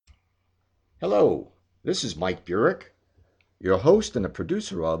Hello, this is Mike Burek, your host and the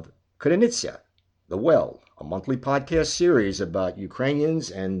producer of Krynytsia, The Well, a monthly podcast series about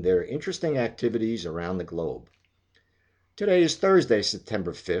Ukrainians and their interesting activities around the globe. Today is Thursday,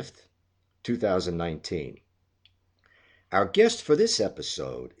 September 5th, 2019. Our guest for this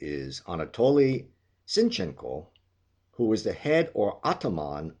episode is Anatoly Zinchenko, who is the head or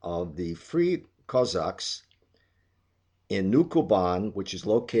ataman of the Free Cossacks in New Kuban, which is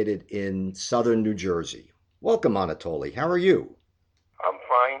located in southern New Jersey. Welcome, Anatoly. How are you? I'm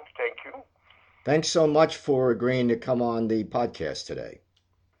fine, thank you. Thanks so much for agreeing to come on the podcast today.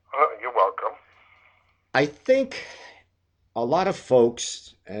 You're welcome. I think a lot of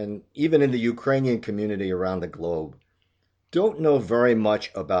folks, and even in the Ukrainian community around the globe, don't know very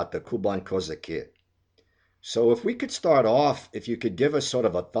much about the Kuban Kozaki. So if we could start off, if you could give us sort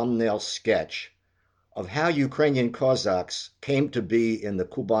of a thumbnail sketch of how Ukrainian Cossacks came to be in the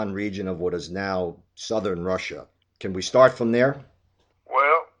Kuban region of what is now southern Russia. Can we start from there?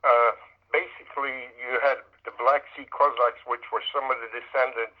 Well, basically, you had the Black Sea Cossacks, which were some of the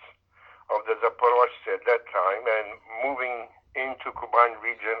descendants of the Zaporozhye at that time, and moving into Kuban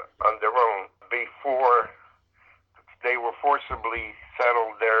region on their own before they were forcibly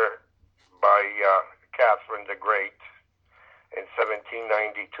settled there by Catherine the Great in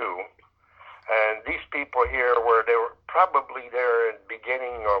 1792. And these people here they were probably there in the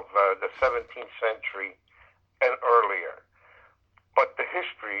beginning of the 17th century and earlier. But the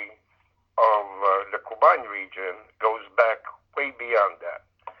history of the Kuban region goes back way beyond that.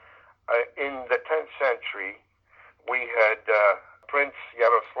 In the 10th century, we had Prince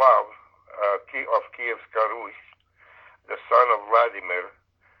Yaroslav of Kievska Rus, the son of Vladimir,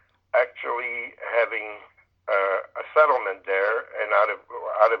 actually having a settlement there, and out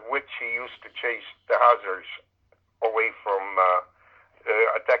of which he used to chase the Khazars away from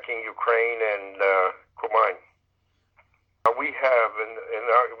attacking Ukraine and Kuban. We have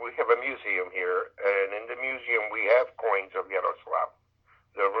a museum here, and in the museum we have coins of Yaroslav,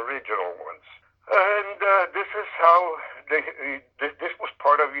 the original ones. And this is how this was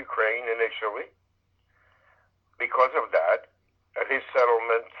part of Ukraine initially. Because of that, his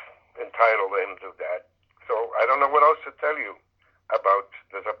settlement entitled him to that. So I don't know what else to tell you about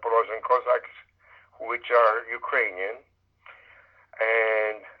the Zaporozhian Cossacks, which are Ukrainian.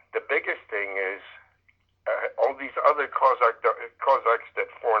 And the biggest thing is all these other Cossacks that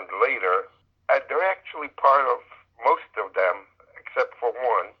formed later, they're actually part of, most of them, except for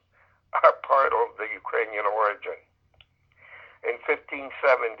one, are part of the Ukrainian origin. In 1570,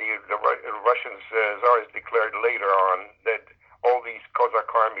 the Russian Tsars declared later on that all these Cossack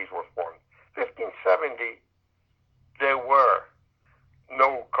armies were formed. 1570, there were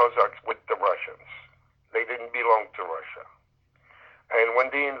no Cossacks with the Russians. They didn't belong to Russia. And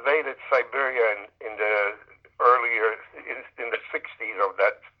when they invaded Siberia in the 60s of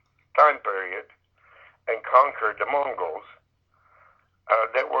that time period and conquered the Mongols,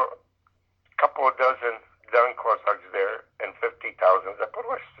 there were a couple of dozen Don Cossacks there and 50,000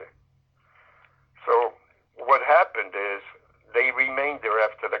 Zaporozhye. So what happened is they remained there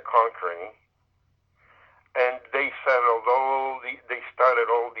after the conquering, and they started all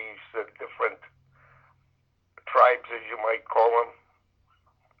these different tribes, as you might call them.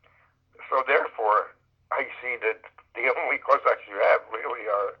 So therefore, I see that the only Cossacks you have really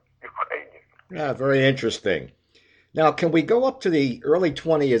are Ukrainian. Yeah, very interesting. Now, can we go up to the early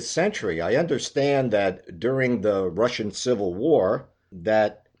 20th century? I understand that during the Russian Civil War,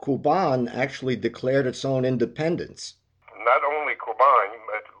 that Kuban actually declared its own independence. Not only Kuban,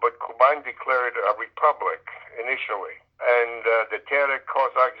 but Kuban declared a republic initially. And the Terek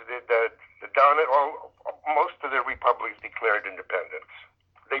Cossacks did that. Most of the republics declared independence.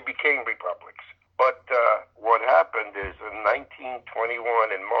 They became republics. But what happened is in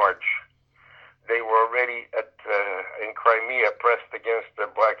 1921 in March, they were already in Crimea, pressed against the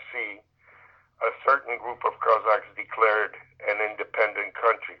Black Sea. A certain group of Cossacks declared an independent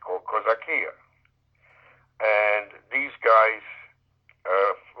country called Kozakia. And these guys,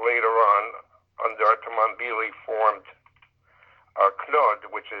 later on, under Ataman Bely, formed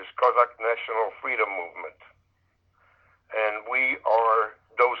KNUD, which is Cossack National Freedom Movement. And we are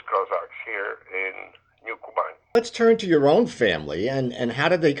those Cossacks here in New Kuban. Let's turn to your own family, and how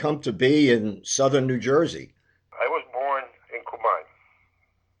did they come to be in southern New Jersey? I was born in Kuban,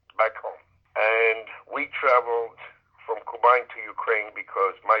 back home. And we traveled from Kuban to Ukraine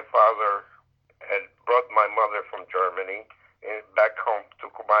because my father had brought my mother from Germany back home to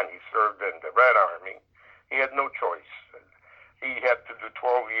Kuban. He served in the Red Army. He had no choice. He had to do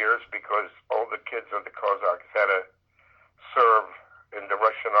 12 years because all the kids of the Cossacks had to serve in the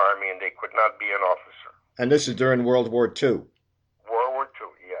Russian army, and they could not be an officer. And this is during World War II. World War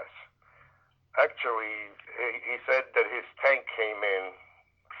II, yes. Actually, he said that his tank came in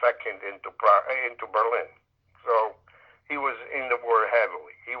second into Berlin. So he was in the war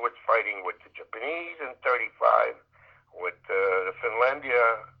heavily. He was fighting with the Japanese in 35, with the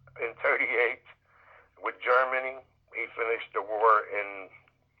Finlandia in 38, with Germany. He finished the war in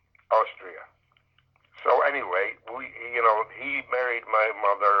Austria. So anyway, he married my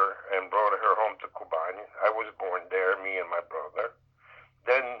mother and brought her home to Kuban. I was born there, me and my brother.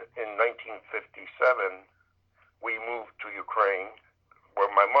 Then in 1957, we moved to Ukraine, where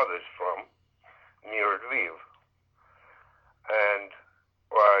my mother's from, near Lviv. And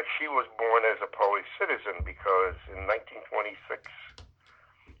she was born as a Polish citizen because in 1926,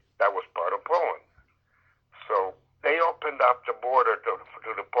 that was part of Poland. So they opened up the border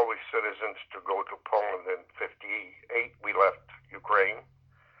to the Polish citizens to go to Poland. In 58, we left Ukraine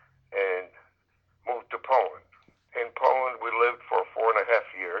and moved to Poland. In Poland, we lived for 4.5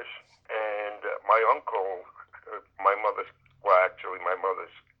 years, and my uncle, my mother's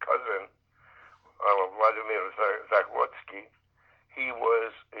cousin, Vladimir Zakwotsky, he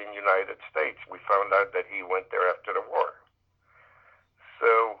was in the United States. We found out that he went there after the war.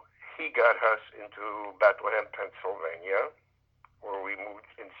 So he got us into Bethlehem, Pennsylvania, where we moved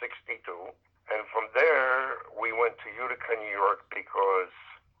in 62. And from there, we went to Utica, New York, because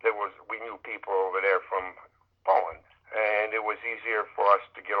we knew people over there from Poland. And it was easier for us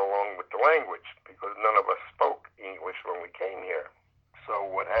to get along with the language because none of us spoke English when we came here. So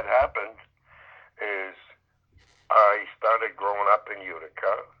what had happened is I started growing up in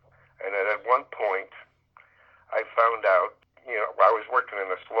Utica, and then at one point I found out, I was working in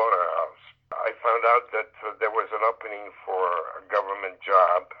a slaughterhouse. I found out that there was an opening for a government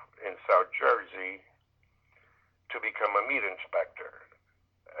job in South Jersey to become a meat inspector.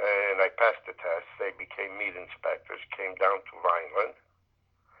 And I passed the test. They became meat inspectors, came down to Vineland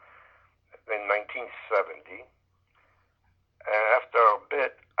in 1970. And after a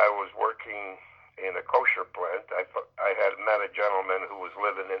bit, I was working in a kosher plant. I had met a gentleman who was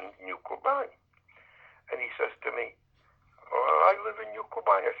living in New Kuban. And he says to me, I live in New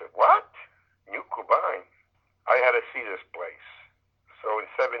Kuban. I said, what? New Kuban? I had to see this place. So in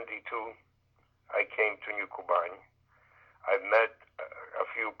 72, I came to New Kuban. I met a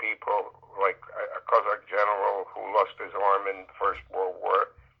few people, like a Cossack general who lost his arm in the First World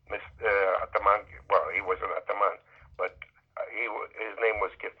War, Ataman. Well, he wasn't Ataman, but his name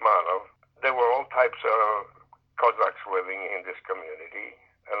was Gitmanov. There were all types of Cossacks living in this community,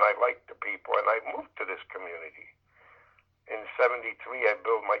 and I liked the people, and I moved to this community. In 73, I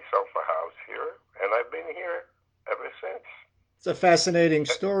built myself a house here, and I've been here ever since. It's a fascinating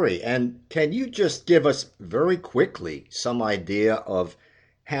story. And can you just give us very quickly some idea of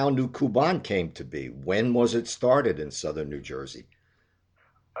how New Kuban came to be? When was it started in southern New Jersey?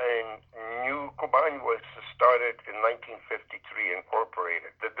 And New Kuban was started in 1953,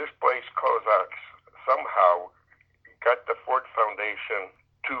 incorporated. The displaced Cossacks somehow got the Ford Foundation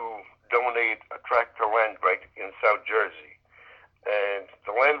to donate a tract of land right in South Jersey. And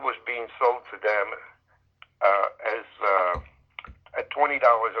the land was being sold to them at $20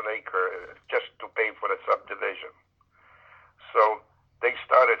 an acre just to pay for the subdivision. So they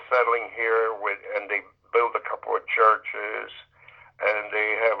started settling here and they built a couple of churches, and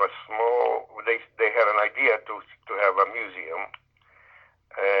they have they had an idea to have a museum,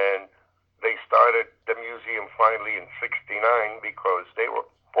 and they started the museum finally in 69 because they were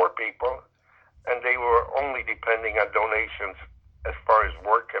poor people and they were only depending on donations as far as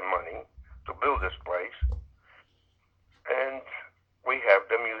work and money to build this place. And we have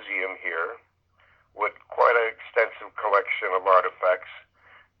the museum here with quite an extensive collection of artifacts,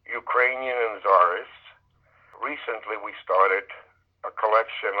 Ukrainian and Tsarist. Recently we started a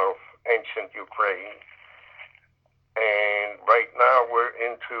collection of ancient Ukraine, and right now we're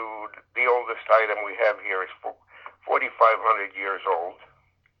into the oldest item we have here is 4,500 years old,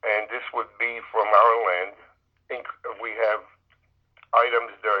 and this would be from our land. We have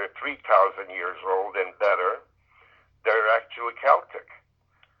items that are 3,000 years old and better. They're actually Celtic.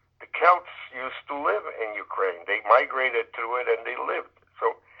 The Celts used to live in Ukraine. They migrated through it and they lived.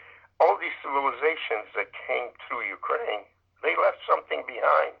 So all these civilizations that came through Ukraine, they left something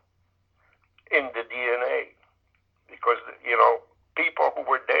behind in the DNA. Because, people who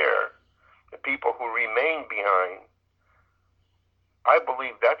were there, the people who remained behind, I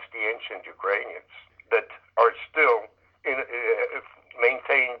believe that's the ancient Ukrainians that are still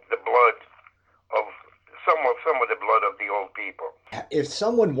maintain the blood of some of the blood of the old people. If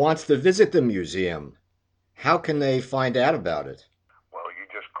someone wants to visit the museum, how can they find out about it?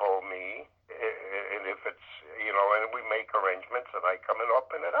 me, and if it's, and we make arrangements, and I come and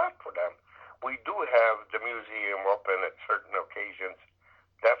open it up for them. We do have the museum open at certain occasions.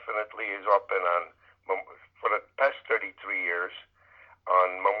 Definitely is open for the past 33 years.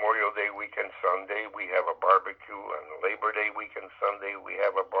 On Memorial Day weekend Sunday, we have a barbecue. On Labor Day weekend Sunday, we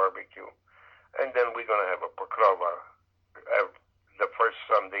have a barbecue. And then we're going to have a pokrova the first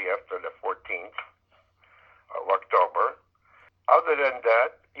Sunday after the 14th of October. Other than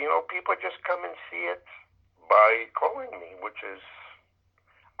that, people just come and see it by calling me, which is,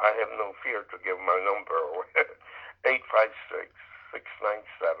 I have no fear to give my number,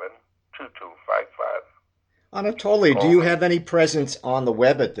 856-697-2255. Anatoly, do you have any presence on the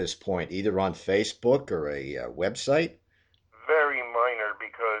web at this point, either on Facebook or a website? Very minor,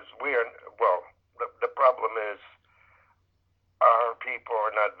 because the problem is our people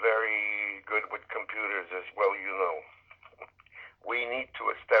are not very good with computers, as well you know. We need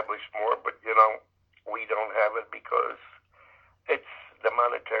to establish more, but we don't have it because it's the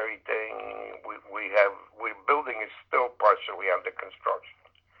monetary thing. We're building is still partially under construction.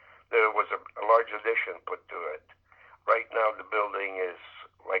 There was a large addition put to it. Right now the building is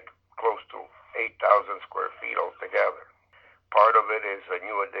like close to 8,000 square feet altogether. Part of it is a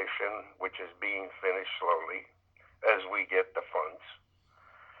new addition, which is being finished slowly as we get the funds.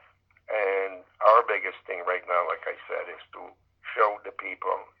 And our biggest thing right now, like I said, is to show the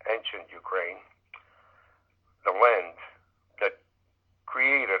people ancient Ukraine, the land that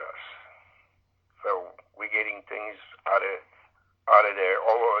created us. So we're getting things out of there,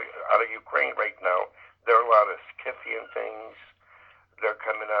 all out of Ukraine right now. There are a lot of Scythian things. They're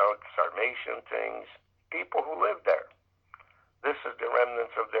coming out, Sarmatian things, people who lived there. This is the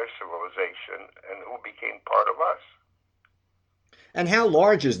remnants of their civilization and who became part of us. And how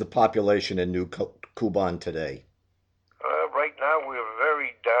large is the population in New Kuban today? Right now we're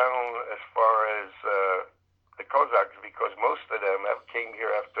very down as far as the Cossacks, because most of them came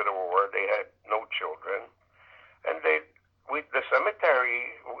here after the war. They had no children. And the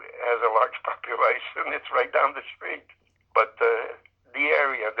cemetery has a large population. It's right down the street. But the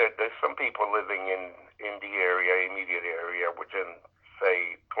area, there's some people living in the immediate area, within,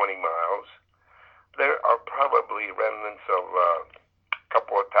 say, 20 miles. There are probably remnants of a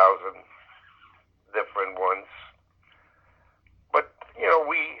couple of thousand different ones. But,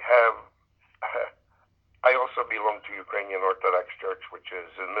 we have... I also belong to Ukrainian Orthodox Church, which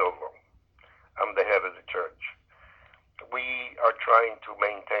is in Millville. I'm the head of the church. We are trying to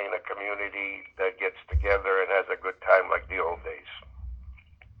maintain a community that gets together and has a good time like the old days.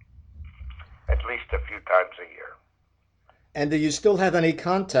 At least a few times a year. And do you still have any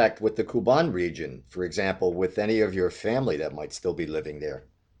contact with the Kuban region, for example, with any of your family that might still be living there?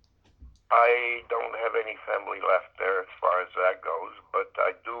 I don't have any family left there as far as that goes, but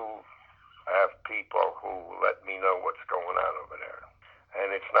I do have people who let me know what's going on over there.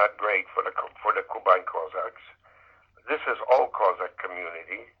 And it's not great for the Kuban Cossacks. This is all Cossack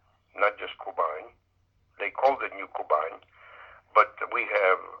community, not just Kuban. They called it New Kuban, but we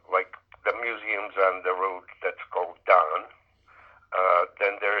have like the museums on the road that's called Don.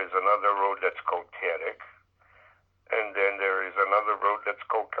 Then there is another road that's called Terek, and then there is another road that's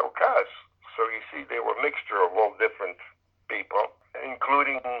called Kaukaz. So you see, they were a mixture of all different people,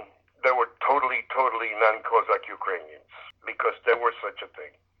 including there were totally non-Cossack Ukrainians, because there was such a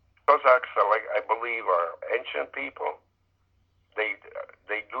thing. Cossacks are I believe, are ancient people. They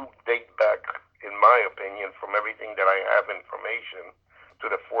do date back, in my opinion, from everything that I have information,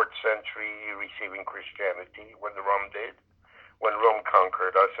 to the 4th century, receiving Christianity when Rome did. When Rome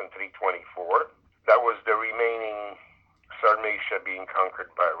conquered us in 324, that was the remaining Sarmatia being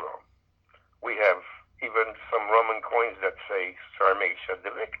conquered by Rome. We have even some Roman coins that say Sarmatia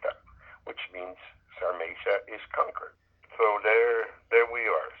Devicta, which means Sarmatia is conquered. So there we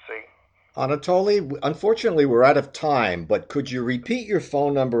are, see? Anatoly, unfortunately we're out of time, but could you repeat your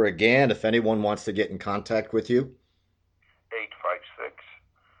phone number again if anyone wants to get in contact with you?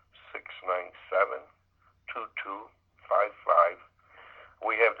 856-697-2255.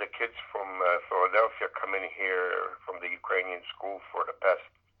 We have the kids from Philadelphia coming here from the Ukrainian school for the past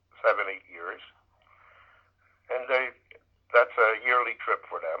 7-8 years. And that's a yearly trip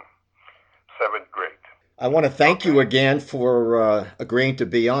for them, 7th grade. I want to thank you again for agreeing to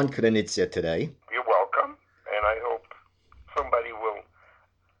be on Krynytsia today. You're welcome, and I hope somebody will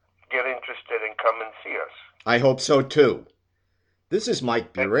get interested and come and see us. I hope so too. This is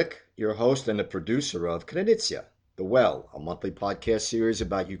Mike Burek, your host and the producer of Krynytsia, The Well, a monthly podcast series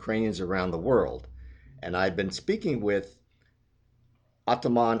about Ukrainians around the world. And I've been speaking with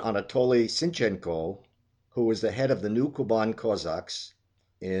Ataman Anatoly Sinchenko, who is the head of the New Kuban Cossacks,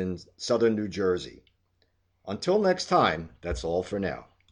 in southern New Jersey. Until next time, that's all for now.